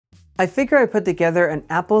I figure I put together an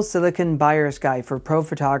Apple Silicon buyer's guide for pro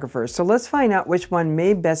photographers, so let's find out which one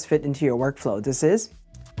may best fit into your workflow. This is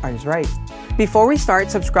ArtIsRight. Before we start,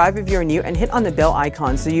 subscribe if you're new and hit on the bell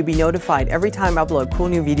icon so you'll be notified every time I upload cool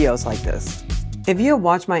new videos like this. If you have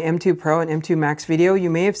watched my M2 Pro and M2 Max video, you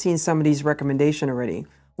may have seen some of these recommendations already.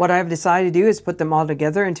 What I've decided to do is put them all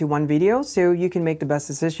together into one video so you can make the best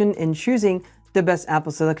decision in choosing the best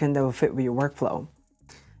Apple Silicon that will fit with your workflow.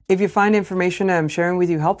 If you find information that I'm sharing with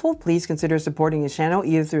you helpful, please consider supporting the channel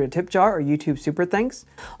either through a tip jar or YouTube Super Thanks.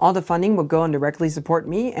 All the funding will go and directly support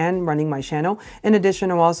me and running my channel. In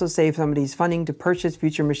addition, I'll also save some of these funding to purchase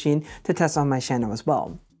future machine to test on my channel as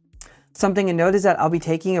well. Something to note is that I'll be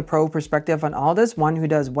taking a pro perspective on all this, one who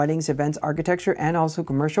does weddings, events, architecture, and also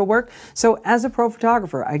commercial work. So as a pro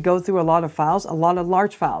photographer, I go through a lot of files, a lot of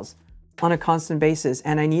large files on a constant basis,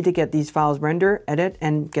 and I need to get these files render, edit,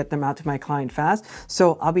 and get them out to my client fast.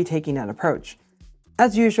 So I'll be taking that approach.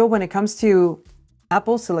 As usual, when it comes to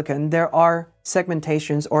Apple Silicon, there are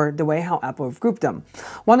segmentations or the way how Apple have grouped them.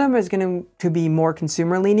 One of them is going to be more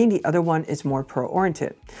consumer leaning, the other one is more pro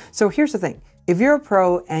oriented. So here's the thing. If you're a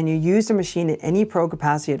pro and you use the machine in any pro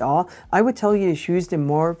capacity at all, I would tell you to choose the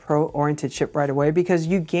more pro-oriented chip right away because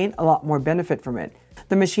you gain a lot more benefit from it.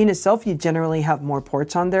 The machine itself, you generally have more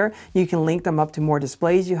ports on there. You can link them up to more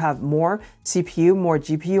displays. You have more CPU, more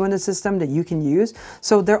GPU in the system that you can use.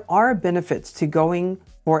 So there are benefits to going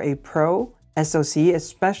for a pro SoC,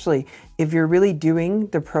 especially if you're really doing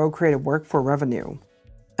the pro creative work for revenue.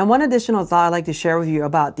 And one additional thought I'd like to share with you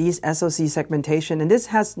about these SoC segmentation, and this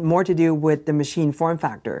has more to do with the machine form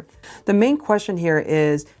factor. The main question here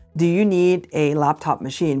is, do you need a laptop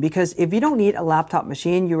machine? Because if you don't need a laptop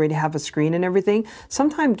machine, you already have a screen and everything.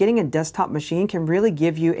 Sometimes getting a desktop machine can really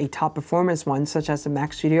give you a top performance one, such as the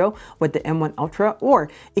Mac Studio with the M1 Ultra, or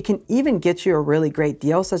it can even get you a really great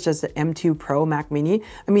deal, such as the M2 Pro Mac Mini.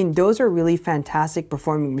 I mean, those are really fantastic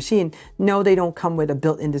performing machine. No, they don't come with a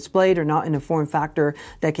built-in display. They're not in a form factor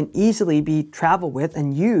that can easily be traveled with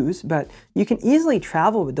and used, but you can easily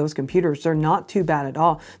travel with those computers. They're not too bad at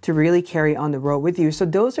all to really carry on the road with you. So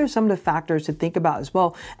those are some of the factors to think about as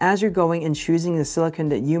well as you're going and choosing the silicon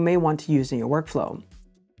that you may want to use in your workflow.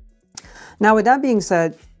 Now, with that being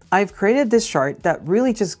said, I've created this chart that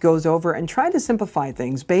really just goes over and try to simplify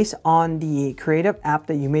things based on the creative app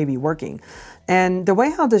that you may be working. And the way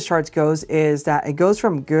how this chart goes is that it goes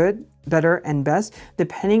from good, better, and best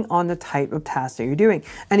depending on the type of task that you're doing.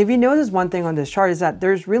 And if you notice one thing on this chart is that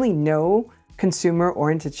there's really no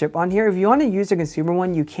consumer-oriented chip on here. If you want to use a consumer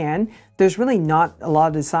one, you can. There's really not a lot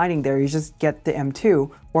of deciding there. You just get the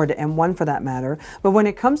M2 or the M1 for that matter. But when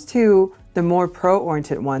it comes to the more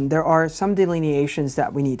pro-oriented one, there are some delineations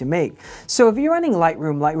that we need to make. So if you're running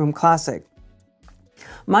Lightroom Classic,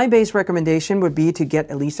 my base recommendation would be to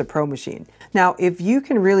get at least a pro machine. Now, if you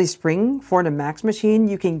can really spring for the Max machine,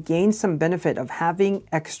 you can gain some benefit of having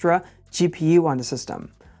extra GPU on the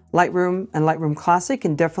system. Lightroom and Lightroom Classic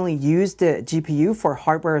can definitely use the GPU for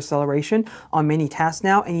hardware acceleration on many tasks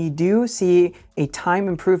now, and you do see a time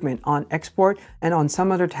improvement on export and on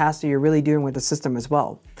some other tasks that you're really doing with the system as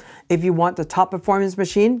well. If you want the top performance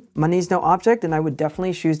machine, money's no object, and I would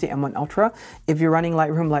definitely choose the M1 Ultra if you're running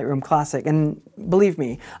Lightroom Classic. And believe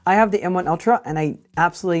me, I have the M1 Ultra and I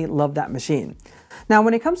absolutely love that machine. Now,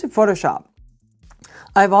 when it comes to Photoshop,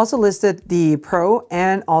 I've also listed the Pro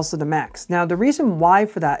and also the Max. Now, the reason why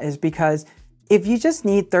for that is because if you just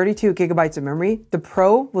need 32 gigabytes of memory, the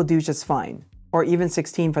Pro will do just fine, or even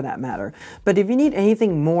 16 for that matter. But if you need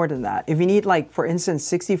anything more than that, if you need, like, for instance,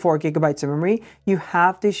 64 gigabytes of memory, you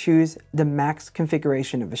have to choose the Max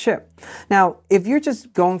configuration of the chip. Now, if you're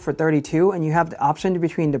just going for 32 and you have the option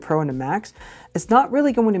between the Pro and the Max, it's not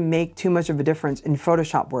really going to make too much of a difference in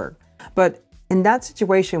Photoshop work. But in that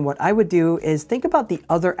situation, what I would do is think about the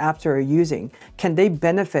other apps you're using. Can they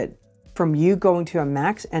benefit from you going to a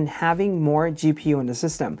Max and having more GPU in the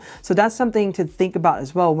system? So that's something to think about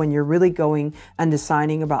as well when you're really going and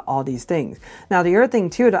deciding about all these things. Now, the other thing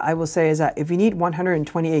too that I will say is that if you need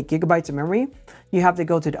 128 gigabytes of memory, you have to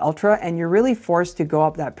go to the Ultra, and you're really forced to go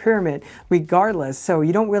up that pyramid regardless. So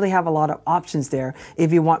you don't really have a lot of options there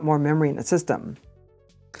if you want more memory in the system.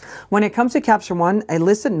 When it comes to Capture One, I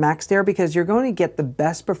listed Max there because you're going to get the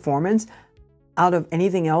best performance out of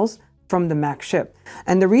anything else from the Max chip.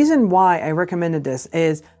 And the reason why I recommended this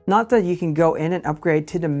is not that you can go in and upgrade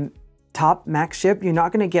to the top Max chip. You're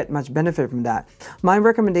not going to get much benefit from that. My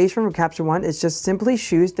recommendation for Capture One is just simply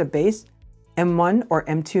choose the base M1 or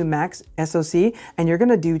M2 Max SoC, and you're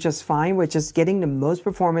gonna do just fine with just getting the most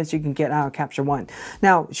performance you can get out of Capture One.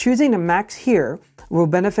 Now, choosing the Max here will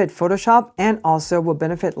benefit Photoshop and also will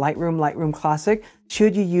benefit Lightroom, Lightroom Classic,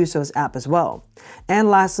 should you use those apps as well. And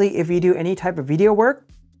lastly, if you do any type of video work,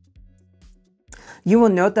 you will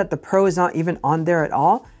note that the Pro is not even on there at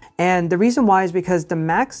all. And the reason why is because the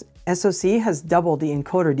Max SoC has doubled the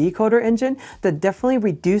encoder-decoder engine that definitely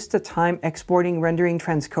reduced the time exporting, rendering,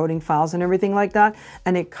 transcoding files and everything like that,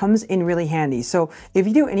 and it comes in really handy. So if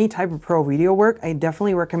you do any type of pro video work, I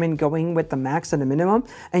definitely recommend going with the Max at a minimum,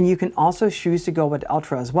 and you can also choose to go with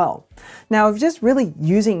Ultra as well. Now, if just really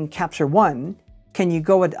using Capture One, can you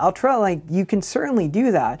go with Ultra? Like, you can certainly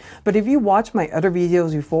do that, but if you watch my other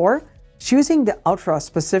videos before, choosing the Ultra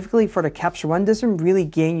specifically for the Capture One doesn't really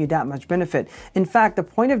gain you that much benefit. In fact, the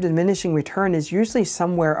point of diminishing return is usually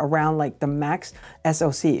somewhere around like the Max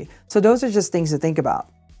SoC. So those are just things to think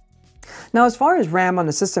about. Now, as far as RAM on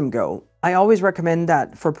the system go, I always recommend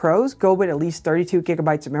that for pros, go with at least 32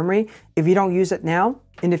 gigabytes of memory. If you don't use it now,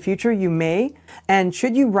 in the future you may. And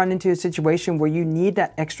should you run into a situation where you need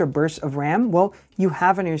that extra burst of RAM, well, you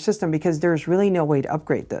have it in your system because there's really no way to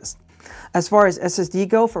upgrade this. As far as SSD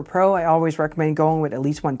go for Pro, I always recommend going with at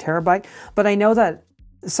least 1 terabyte, but I know that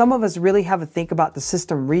some of us really have to think about the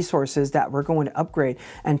system resources that we're going to upgrade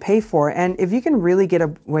and pay for. And if you can really get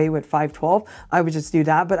away with 512, I would just do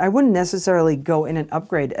that, but I wouldn't necessarily go in and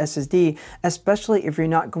upgrade SSD, especially if you're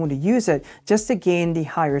not going to use it just to gain the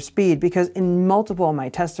higher speed, because in multiple of my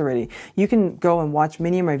tests already, you can go and watch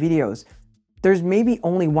many of my videos. There's maybe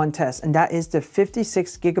only one test, and that is the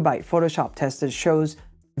 56 gigabyte Photoshop test that shows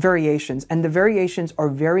variations, and the variations are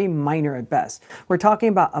very minor at best. We're talking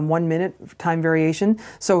about a 1 minute time variation,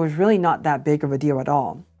 so it's really not that big of a deal at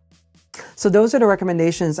all. So those are the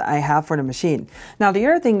recommendations I have for the machine. Now, the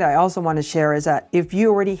other thing that I also want to share is that if you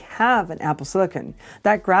already have an Apple Silicon,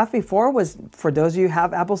 that graph before was for those of you who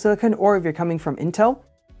have Apple Silicon, or if you're coming from Intel,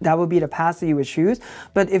 that would be the path that you would choose.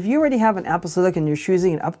 But if you already have an Apple Silicon, you're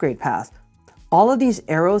choosing an upgrade path. All of these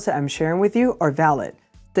arrows that I'm sharing with you are valid.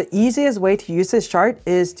 The easiest way to use this chart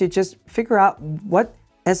is to just figure out what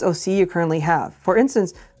SoC you currently have. For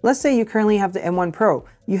instance, let's say you currently have the M1 Pro.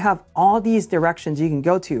 You have all these directions you can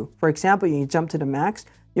go to. For example, you can jump to the Max,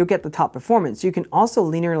 you'll get the top performance. You can also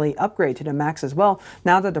linearly upgrade to the Max as well.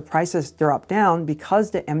 Now that the prices drop down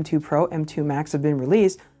because the M2 Pro, M2 Max have been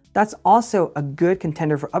released, that's also a good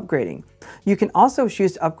contender for upgrading. You can also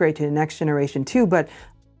choose to upgrade to the next generation too, but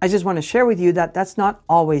I just want to share with you that that's not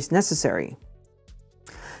always necessary.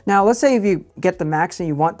 Now, let's say if you get the Max and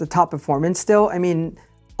you want the top performance still, I mean,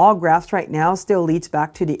 all graphs right now still leads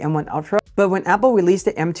back to the M1 Ultra. But when Apple released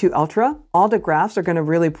the M2 Ultra, all the graphs are going to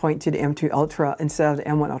really point to the M2 Ultra instead of the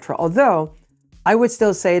M1 Ultra. Although, I would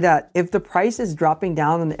still say that if the price is dropping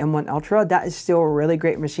down on the M1 Ultra, that is still a really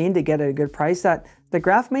great machine to get at a good price that the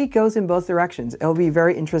graph may goes in both directions. It'll be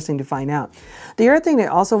very interesting to find out. The other thing that I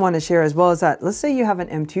also want to share as well is that let's say you have an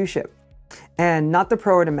M2 chip and not the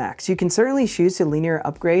Pro or the Max. You can certainly choose to linear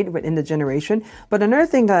upgrade within the generation, but another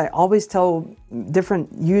thing that I always tell different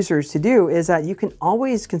users to do is that you can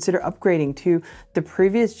always consider upgrading to the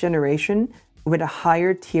previous generation with a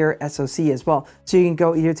higher tier SoC as well. So you can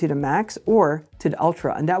go either to the Max or to the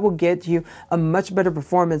Ultra, and that will get you a much better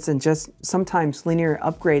performance than just sometimes linear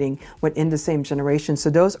upgrading within the same generation. So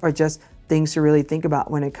those are just things to really think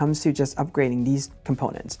about when it comes to just upgrading these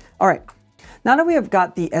components. All right. Now that we have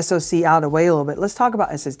got the SoC out of the way a little bit, let's talk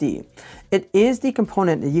about SSD. It is the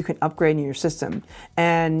component that you can upgrade in your system,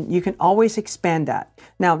 and you can always expand that.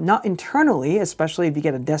 Now, not internally, especially if you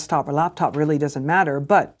get a desktop or laptop, really doesn't matter,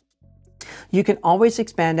 but you can always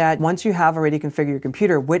expand that once you have already configured your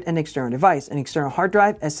computer with an external device, an external hard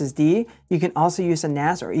drive, SSD. You can also use a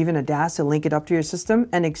NAS or even a DAS to link it up to your system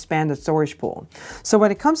and expand the storage pool. So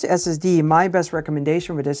when it comes to SSD, my best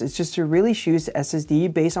recommendation for this is just to really choose the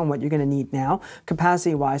SSD based on what you're going to need now,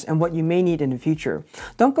 capacity-wise, and what you may need in the future.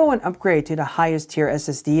 Don't go and upgrade to the highest tier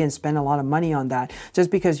SSD and spend a lot of money on that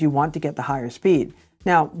just because you want to get the higher speed.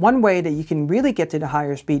 Now, one way that you can really get to the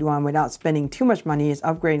higher speed one without spending too much money is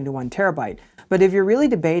upgrading to 1 terabyte. But if you're really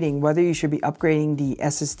debating whether you should be upgrading the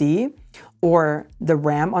SSD or the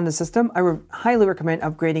RAM on the system, I would highly recommend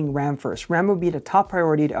upgrading RAM first. RAM would be the top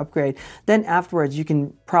priority to upgrade. Then afterwards, you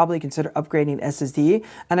can probably consider upgrading the SSD.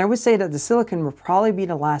 And I would say that the silicon will probably be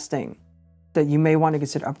the last thing that you may want to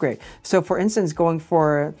consider upgrade. So for instance, going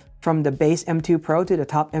from the base M2 Pro to the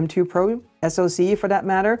top M2 Pro SoC for that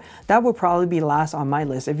matter, that would probably be last on my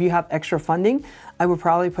list. If you have extra funding, I would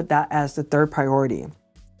probably put that as the third priority.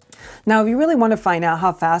 Now, if you really want to find out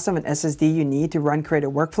how fast of an SSD you need to run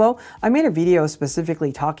creative workflow, I made a video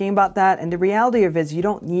specifically talking about that, and the reality of it is you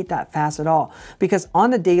don't need that fast at all, because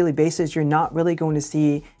on a daily basis, you're not really going to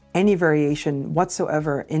see any variation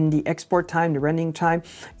whatsoever in the export time, the rendering time,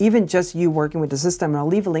 even just you working with the system. And I'll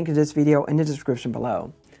leave a link to this video in the description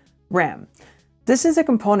below. RAM. This is a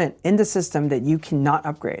component in the system that you cannot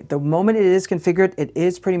upgrade. The moment it is configured, it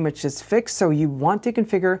is pretty much just fixed, so you want to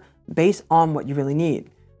configure based on what you really need.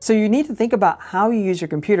 So you need to think about how you use your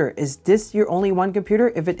computer. Is this your only one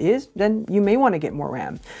computer? If it is, then you may want to get more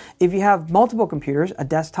RAM. If you have multiple computers, a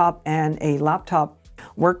desktop and a laptop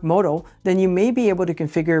work modal, then you may be able to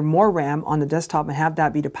configure more RAM on the desktop and have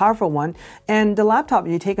that be the powerful one. And the laptop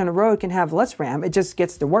you take on the road can have less RAM. It just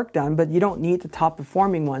gets the work done, but you don't need the top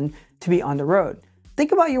performing one to be on the road.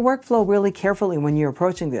 Think about your workflow really carefully when you're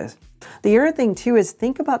approaching this. The other thing too is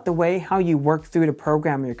think about the way how you work through the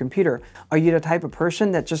program on your computer. Are you the type of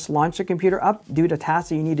person that just launch the computer up, do the tasks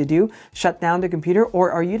that you need to do, shut down the computer, or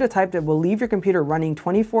are you the type that will leave your computer running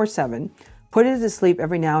 24/7, put it to sleep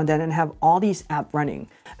every now and then, and have all these apps running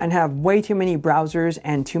and have way too many browsers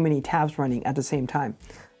and too many tabs running at the same time?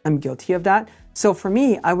 I'm guilty of that. So for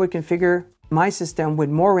me, I would configure my system with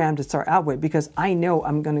more RAM to start out with because I know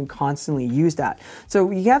I'm going to constantly use that. So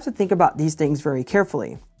you have to think about these things very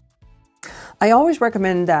carefully. I always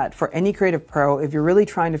recommend that for any Creative Pro, if you're really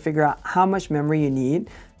trying to figure out how much memory you need,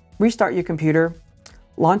 restart your computer,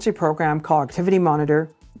 launch a program called Activity Monitor,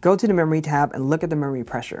 go to the memory tab and look at the memory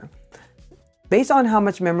pressure. Based on how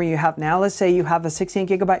much memory you have now, let's say you have a 16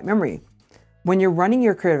 gigabyte memory. When you're running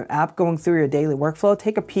your creative app, going through your daily workflow,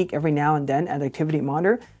 take a peek every now and then at Activity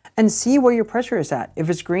Monitor and see where your pressure is at.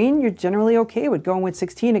 If it's green, you're generally okay with going with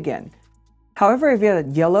 16 again. However, if you're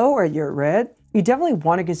at yellow or you're red, you definitely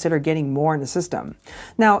want to consider getting more in the system.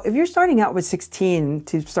 Now, if you're starting out with 16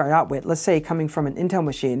 to start out with, let's say coming from an Intel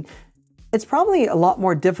machine, it's probably a lot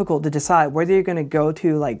more difficult to decide whether you're going to go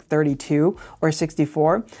to like 32 or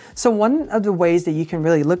 64. So one of the ways that you can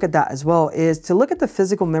really look at that as well is to look at the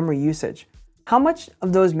physical memory usage. How much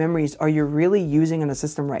of those memories are you really using in the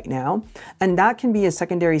system right now? And that can be a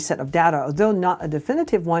secondary set of data. Although not a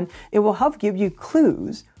definitive one, it will help give you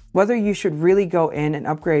clues whether you should really go in and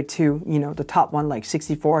upgrade to, the top one like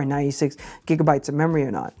 64 and 96 gigabytes of memory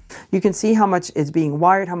or not. You can see how much is being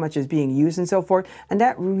wired, how much is being used and so forth, and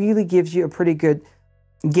that really gives you a pretty good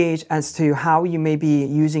gauge as to how you may be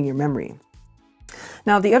using your memory.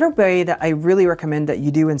 Now, the other way that I really recommend that you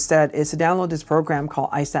do instead is to download this program called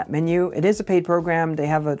iStatMenu. It is a paid program. They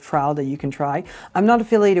have a trial that you can try. I'm not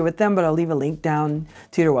affiliated with them, but I'll leave a link down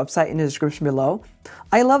to their website in the description below.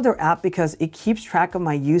 I love their app because it keeps track of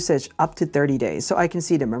my usage up to 30 days. So I can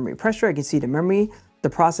see the memory pressure, I can see the memory, the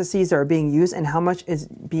processes that are being used, and how much is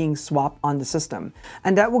being swapped on the system.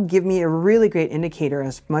 And that will give me a really great indicator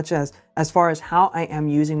as far as how I am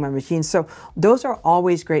using my machine. So those are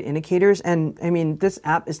always great indicators. And I mean, this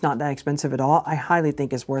app is not that expensive at all. I highly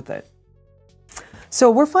think it's worth it. So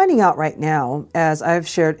we're finding out right now, as I've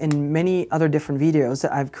shared in many other different videos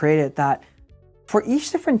that I've created, that for each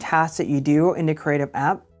different task that you do in the Creative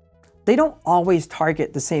app, they don't always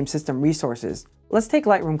target the same system resources. Let's take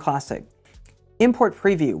Lightroom Classic. Import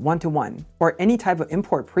preview 1-to-1, or any type of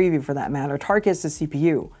import preview for that matter, targets the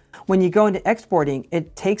CPU. When you go into exporting,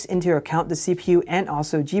 it takes into account the CPU and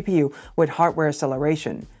also GPU with hardware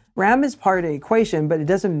acceleration. RAM is part of the equation, but it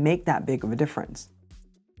doesn't make that big of a difference.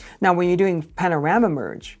 Now, when you're doing panorama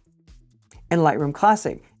merge in Lightroom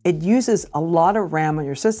Classic, it uses a lot of RAM on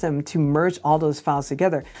your system to merge all those files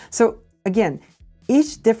together. So again,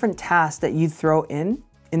 each different task that you throw in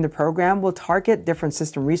the program will target different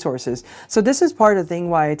system resources. So this is part of the thing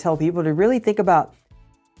why I tell people to really think about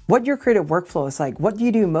what your creative workflow is like, what do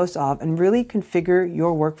you do most of, and really configure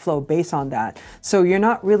your workflow based on that. So you're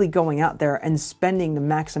not really going out there and spending the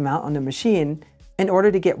max amount on the machine in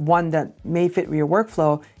order to get one that may fit your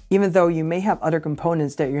workflow, even though you may have other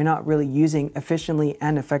components that you're not really using efficiently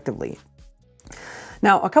and effectively.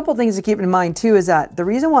 Now, a couple things to keep in mind too is that the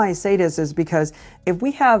reason why I say this is because if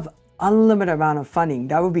we have unlimited amount of funding,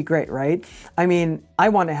 that would be great, right? I mean, I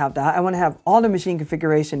want to have that. I want to have all the machine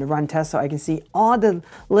configuration to run tests so I can see all the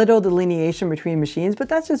little delineation between machines, but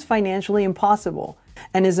that's just financially impossible.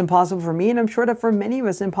 And is impossible for me, and I'm sure that for many of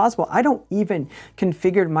us, impossible. I don't even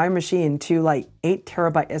configure my machine to like 8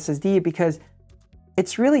 terabyte SSD because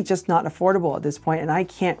it's really just not affordable at this point, and I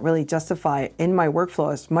can't really justify in my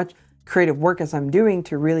workflow as much creative work as I'm doing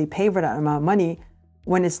to really pay for that amount of money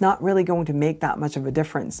when it's not really going to make that much of a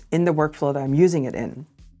difference in the workflow that I'm using it in.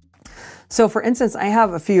 So for instance, I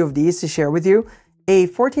have a few of these to share with you. A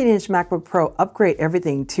 14-inch MacBook Pro upgrade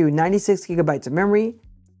everything to 96 gigabytes of memory,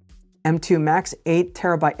 M2 Max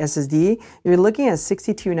 8TB SSD, you're looking at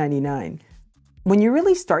 $62.99. When you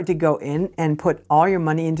really start to go in and put all your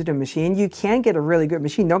money into the machine, you can get a really good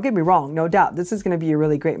machine. Don't get me wrong, no doubt, this is going to be a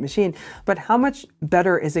really great machine, but how much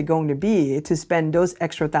better is it going to be to spend those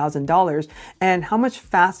extra $1,000, and how much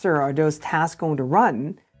faster are those tasks going to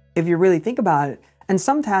run if you really think about it? And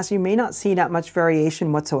some tasks you may not see that much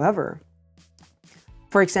variation whatsoever.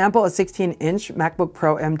 For example, a 16-inch MacBook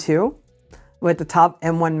Pro M2 with the top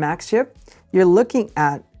M1 Max chip, you're looking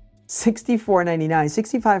at $64.99,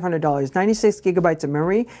 $6,500, 96 gigabytes of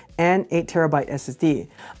memory, and 8TB SSD.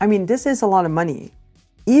 I mean, this is a lot of money.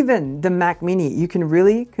 Even the Mac Mini, you can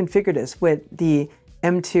really configure this with the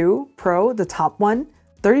M2 Pro, the top one,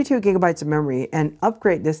 32 gigabytes of memory, and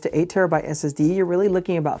upgrade this to 8TB SSD, you're really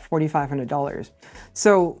looking at about $4,500.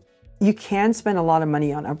 So you can spend a lot of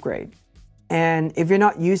money on upgrade. And if you're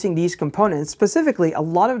not using these components, specifically, a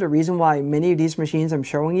lot of the reason why many of these machines I'm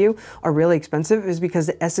showing you are really expensive is because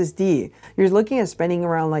the SSD, you're looking at spending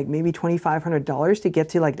around like maybe $2,500 to get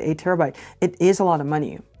to like the 8TB. It is a lot of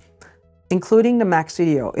money. Including the Mac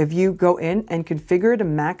Studio. If you go in and configure the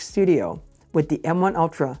Mac Studio with the M1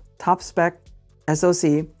 Ultra, top spec,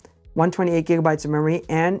 SoC, 128 gigabytes of memory,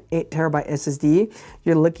 and 8TB SSD,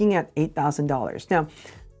 you're looking at $8,000. Now,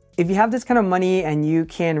 if you have this kind of money and you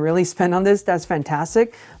can really spend on this, that's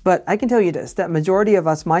fantastic. But I can tell you this, that majority of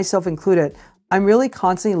us, myself included, I'm really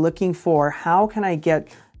constantly looking for how can I get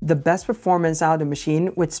the best performance out of the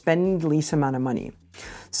machine with spending the least amount of money.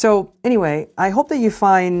 So anyway, I hope that you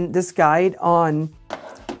find this guide on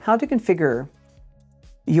how to configure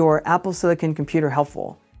your Apple Silicon computer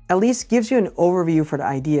helpful. At least gives you an overview for the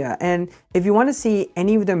idea. And if you want to see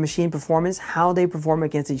any of the machine performance, how they perform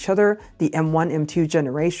against each other, the M1, M2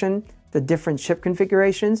 generation, the different chip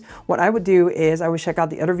configurations, what I would do is I would check out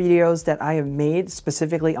the other videos that I have made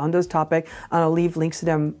specifically on those topics, and I'll leave links to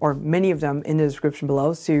them, or many of them, in the description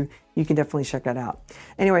below, so you can definitely check that out.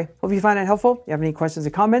 Anyway, hope you find it helpful. If you have any questions or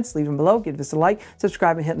comments, leave them below, give us a like,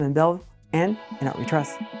 subscribe, and hit the bell, and in Art we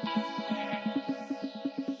trust.